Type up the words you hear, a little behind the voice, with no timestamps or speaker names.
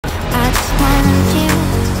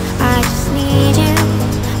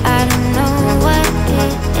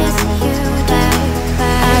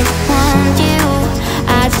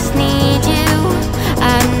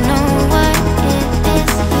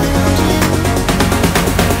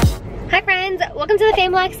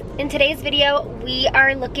Famelex. In today's video, we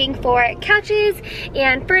are looking for couches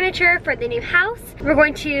and furniture for the new house. We're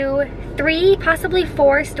going to 3, possibly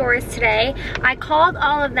 4 stores today. I called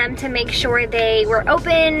all of them to make sure they were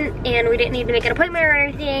open and we didn't need to make an appointment or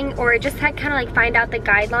anything, or just kind of like find out the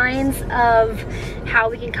guidelines of how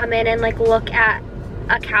we can come in and like look at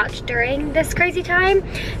a couch during this crazy time.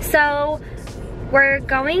 So we're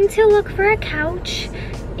going to look for a couch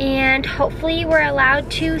and hopefully we're allowed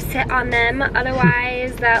to sit on them,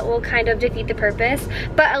 otherwise that will kind of defeat the purpose.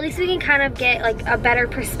 But at least we can kind of get like a better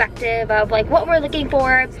perspective of like what we're looking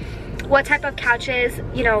for, what type of couches,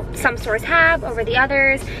 you know, some stores have over the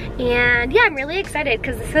others. And yeah, I'm really excited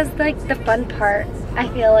because this is like the fun part, I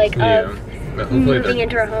feel like, of moving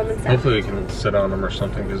into our home and stuff. Hopefully we can sit on them or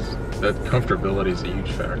something, because that comfortability is a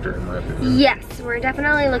huge factor in my opinion. Yes, we're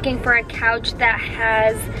definitely looking for a couch that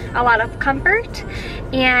has a lot of comfort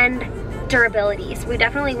and durability. So we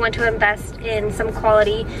definitely want to invest in some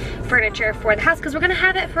quality furniture for the house because we're gonna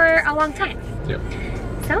have it for a long time. Yep.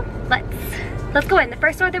 So let's go in. The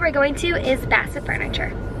first store that we're going to is Bassett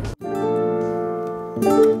Furniture.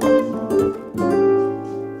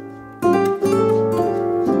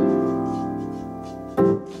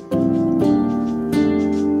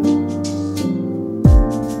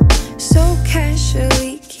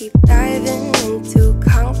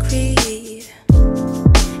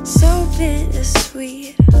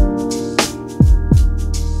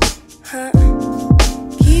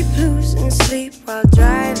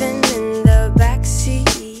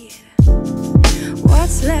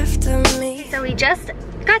 Just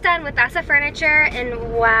got done with Bassett Furniture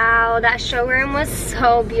and wow, that showroom was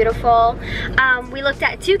so beautiful. We looked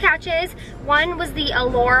at 2 couches. One was the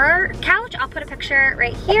Allure couch. I'll put a picture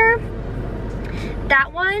right here.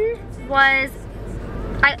 That one was,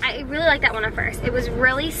 I really liked that one at first. It was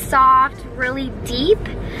really soft, really deep,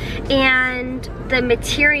 and the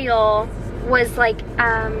material was like,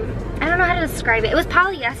 I don't know how to describe it. It was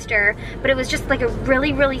polyester, but it was just like a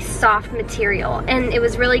really, really soft material, and it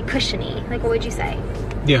was really cushiony. Like, what would you say?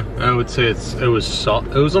 Yeah, I would say it was soft.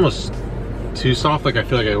 It was almost too soft. Like, I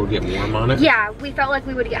feel like I would get warm on it. Yeah, we felt like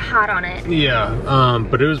we would get hot on it. Yeah,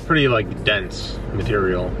 but it was pretty like dense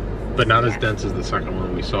material, but not as dense as the second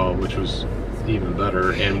one we saw, which was even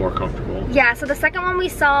better and more comfortable. Yeah, so the second one we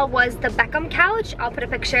saw was the Beckham couch. I'll put a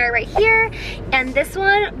picture right here. And this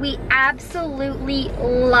one we absolutely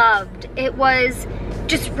loved. It was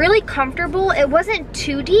just really comfortable. It wasn't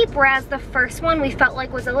too deep, whereas the first one we felt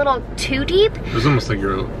like was a little too deep. It was almost like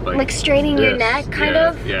you're like straining your neck, kind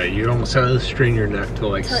of. Yeah, you almost have to strain your neck to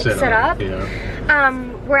like sit up. Yeah.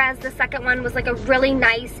 Whereas the second one was like a really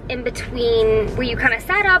nice in between where you kind of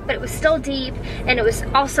sat up, but it was still deep, and it was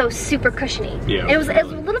also super cushiony. Yeah. And it was a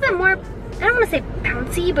little bit more, I don't want to say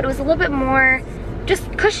bouncy, but it was a little bit more just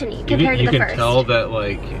cushiony compared to the first. You can tell that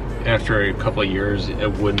like after a couple of years it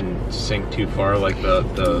wouldn't sink too far, like the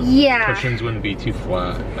cushions wouldn't be too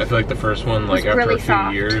flat. I feel like the first one, like after really a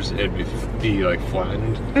few years, it'd be like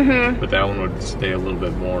flattened, but that one would stay a little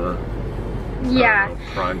bit more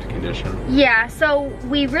primed condition. Yeah, so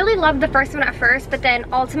we really loved the first one at first, but then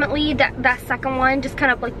ultimately that second one just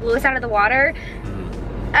kind of like blew us out of the water.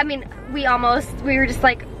 I mean, we were just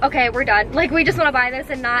like, okay, we're done. Like, we just want to buy this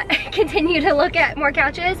and not continue to look at more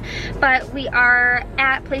couches. But we are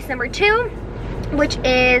at place number 2, which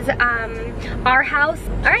is our house.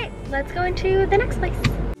 All right, let's go into the next place.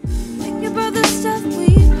 Think about the stuff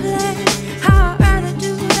we play, how I'd rather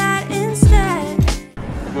do that instead.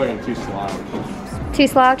 I'm going too slouched. Too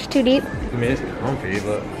slouched, too deep? I mean, it's comfy,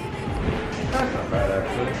 but that's not bad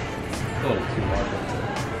actually. It's a little too much.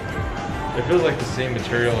 It feels like the same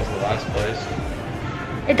material as the last place.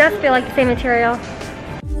 It does feel like the same material.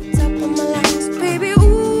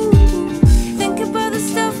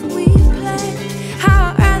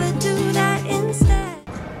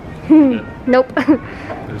 Nope.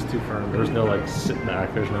 There's too firm. There's no like sit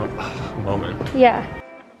back. There's no moment. Yeah.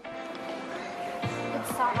 It's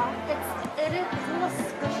soft. It is a little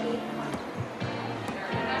squishy.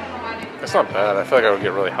 It's not bad. I feel like I would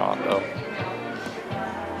get really hot though.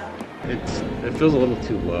 It feels a little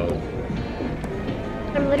too low.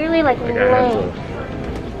 I'm literally like low. I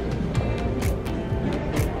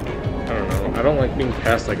don't know. I don't like being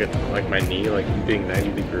past like my knee, like being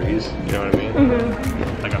 90 degrees. You know what I mean?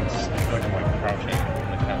 Like I'm like crouching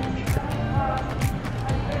on the couch.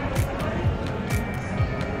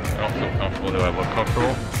 I don't feel comfortable. Do I look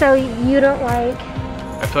comfortable? So you don't like?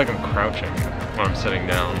 I feel like I'm crouching when I'm sitting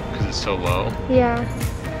down because it's so low. Yeah.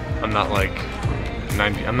 I'm not like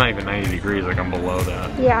 90. I'm not even 90 degrees. Like I'm below that.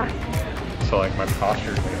 Yeah. So like my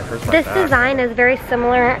posture, like, it hurts my back. back. This design is very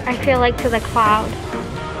similar, I feel like, to the Cloud.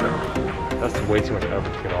 That's way too much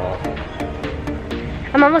effort to get off.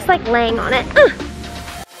 I'm almost like laying on it. Ugh.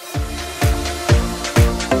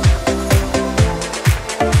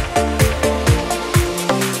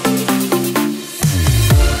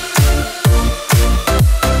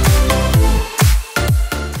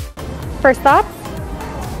 First thoughts?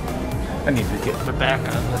 I need to get my back on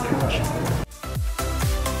the couch.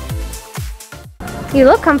 You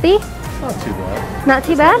look comfy. Not too bad. Not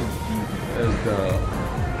too bad? As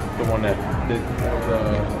the one that did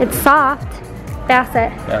the... It's soft.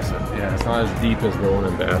 Bassett. Bassett, yeah. It's not as deep as the one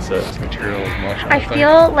in Bassett. It's material as much. I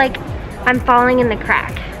feel like I'm falling in the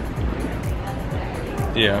crack.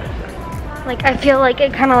 Yeah. Like I feel like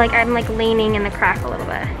it kind of like I'm like leaning in the crack a little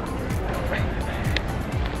bit.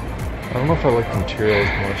 I don't know if I like the material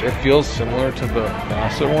as much. It feels similar to the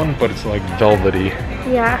Bassett one, but it's like velvety.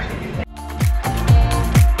 Yeah.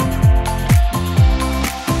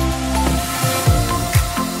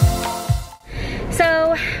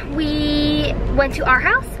 So we went to our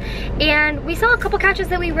house and we saw a couple couches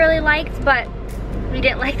that we really liked, but we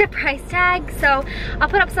didn't like the price tag. So I'll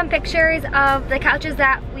put up some pictures of the couches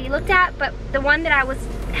that we looked at, but the one that I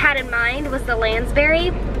had in mind was the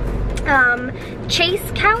Lansbury Chase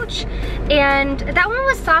couch, and that one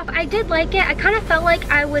was soft. I did like it. I kind of felt like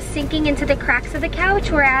I was sinking into the cracks of the couch,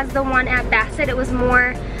 whereas the one at Bassett, it was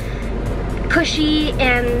more cushy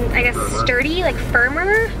and I guess sturdy, like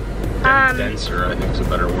firmer. Denser, I think is a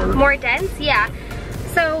better word. More dense, yeah.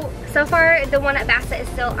 So far the one at Bassett is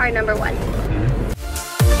still our number one.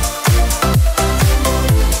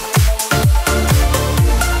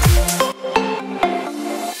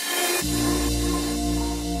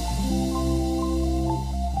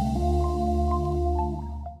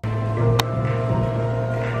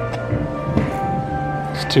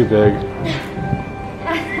 Too big.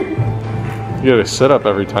 You gotta sit up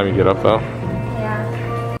every time you get up though. Yeah.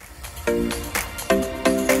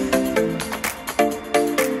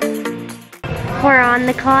 We're on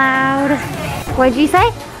the cloud. What'd you say?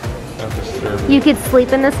 Not disturbing. You could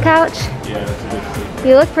sleep in this couch? Yeah, that's a good sleep.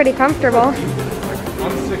 You look pretty comfortable.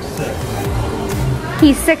 I'm 6'6".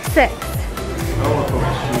 He's 6'6".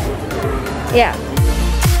 Yeah.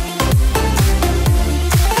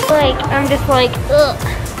 Like, I'm just like, ugh.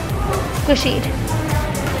 Squishy.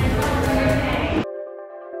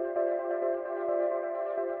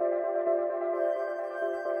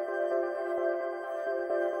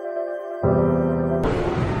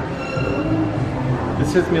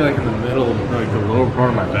 This hits me like in the middle, like the lower part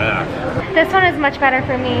of my back. This one is much better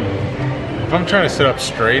for me. If I'm trying to sit up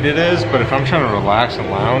straight, it is, but if I'm trying to relax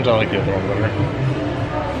and lounge, I like the other one better.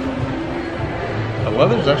 The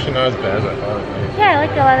leather's actually not as bad as I thought it would be. Yeah, I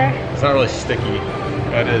like the leather. It's not really sticky.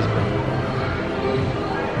 That is.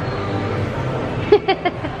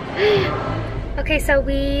 Okay, so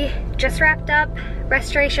we just wrapped up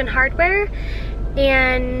Restoration Hardware,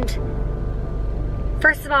 and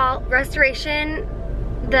first of all, Restoration,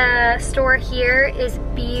 the store here is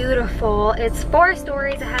beautiful. It's 4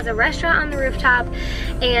 stories, it has a restaurant on the rooftop,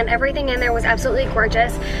 and everything in there was absolutely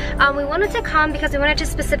gorgeous. We wanted to come because we wanted to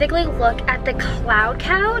specifically look at the Cloud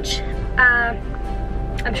Couch.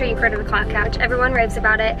 I'm sure you've heard of the Cloud Couch. Everyone raves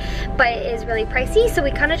about it, but it is really pricey, so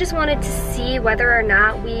we kind of just wanted to see whether or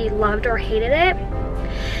not we loved or hated it.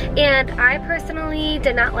 And I personally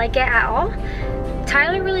did not like it at all.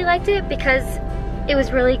 Tyler really liked it because it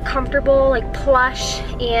was really comfortable, like plush,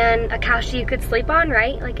 and a couch that you could sleep on,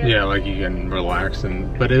 right? Like yeah, like you can relax,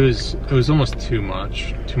 but it was almost too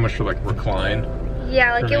much to like recline.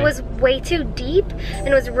 Yeah, like it was way too deep and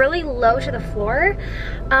it was really low to the floor.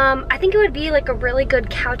 I think it would be like a really good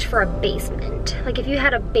couch for a basement. Like if you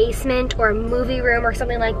had a basement or a movie room or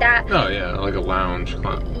something like that. Oh yeah, like a lounge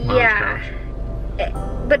yeah. couch.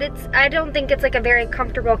 But I don't think it's like a very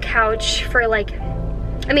comfortable couch for like,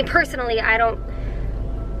 I mean personally I don't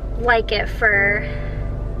like it for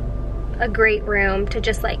a great room to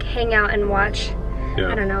just like hang out and watch, yeah.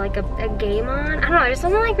 I don't know, like a game on. I don't know, I just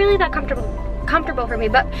wasn't like really that comfortable for me.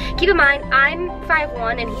 But keep in mind, I'm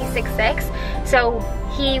 5'1" and he's 6'6", so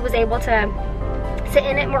he was able to sit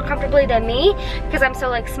in it more comfortably than me because I'm so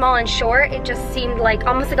like small and short. It just seemed like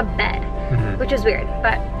almost like a bed, which is weird.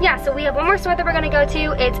 But yeah, so we have one more store that we're gonna go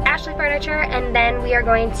to. It's Ashley Furniture, and then we are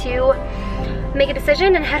going to make a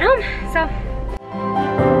decision and head home. So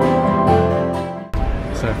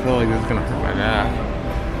I feel like this is gonna hurt my back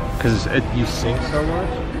because you sink so much,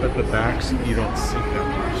 but the backs you don't sink that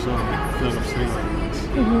much. So it feels like sitting like this.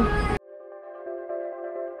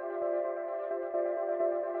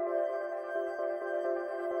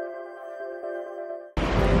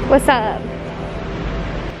 What's up?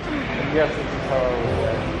 Yes, it's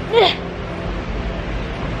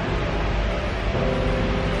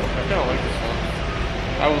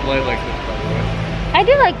I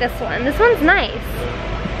do like this one. This one's nice.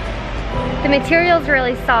 The material's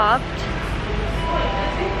really soft.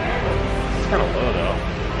 It's kind of low though.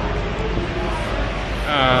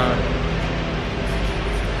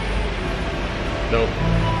 Nope.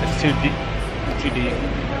 It's too deep. Too deep.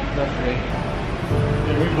 Not for me.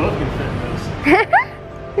 Yeah, we both can fit in this.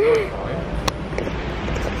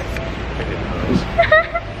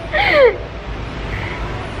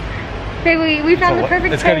 Babe, we found the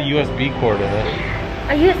perfect It's got a USB cord in it.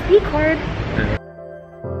 A USB cord? Yeah.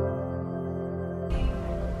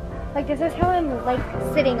 Like, this is how I'm, like,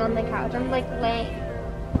 sitting on the couch. I'm, like, laying.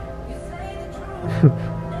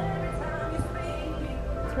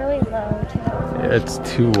 It's really low, too. Yeah, it's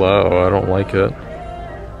too low. I don't like it.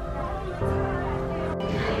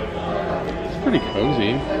 It's pretty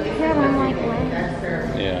cozy. Yeah, but I'm, like, laying.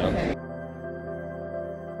 Yeah.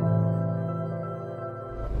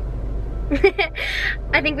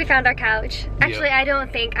 I think we found our couch. Actually, yep. I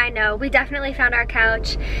don't think, I know. We definitely found our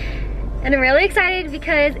couch. And I'm really excited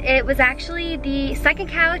because it was actually the second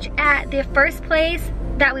couch at the first place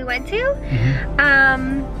that we went to.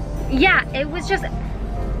 Mm-hmm. Yeah, it was just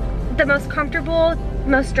the most comfortable,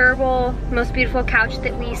 most durable, most beautiful couch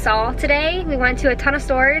that we saw today. We went to a ton of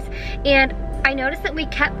stores and I noticed that we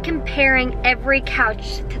kept comparing every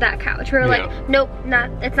couch to that couch. We were like, nope,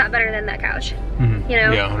 it's not better than that couch. Mm-hmm. You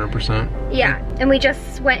know? Yeah, 100%. Yeah, and we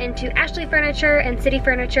just went into Ashley Furniture and City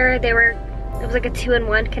Furniture. It was like a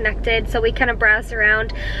 2-in-1 connected, so we kind of browsed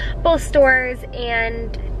around both stores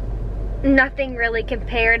and nothing really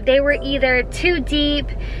compared. They were either too deep,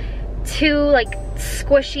 too like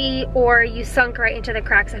squishy, or you sunk right into the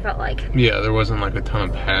cracks, I felt like. Yeah, there wasn't like a ton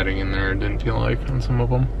of padding in there, it didn't feel like on some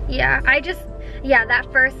of them. Yeah,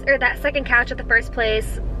 that second couch at the first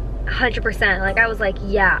place, 100%. Like, I was like,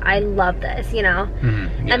 yeah, I love this, you know?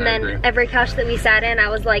 Mm-hmm. Yeah, and then every couch that we sat in, I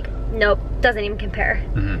was like, nope, doesn't even compare.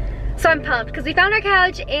 Mm-hmm. So I'm pumped because we found our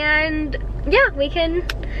couch and yeah, we can.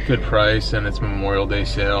 Good price and it's Memorial Day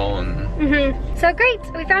sale and. Mm-hmm. So great,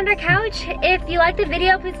 we found our couch. If you liked the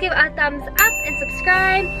video, please give a thumbs up and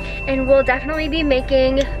subscribe. And we'll definitely be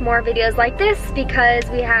making more videos like this because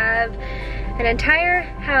we have an entire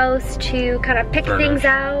house to kind of pick things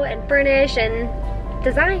out and furnish and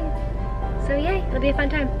design. So yay, it'll be a fun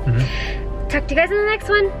time. Mm-hmm. Talk to you guys in the next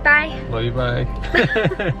one. Bye. Love you, bye.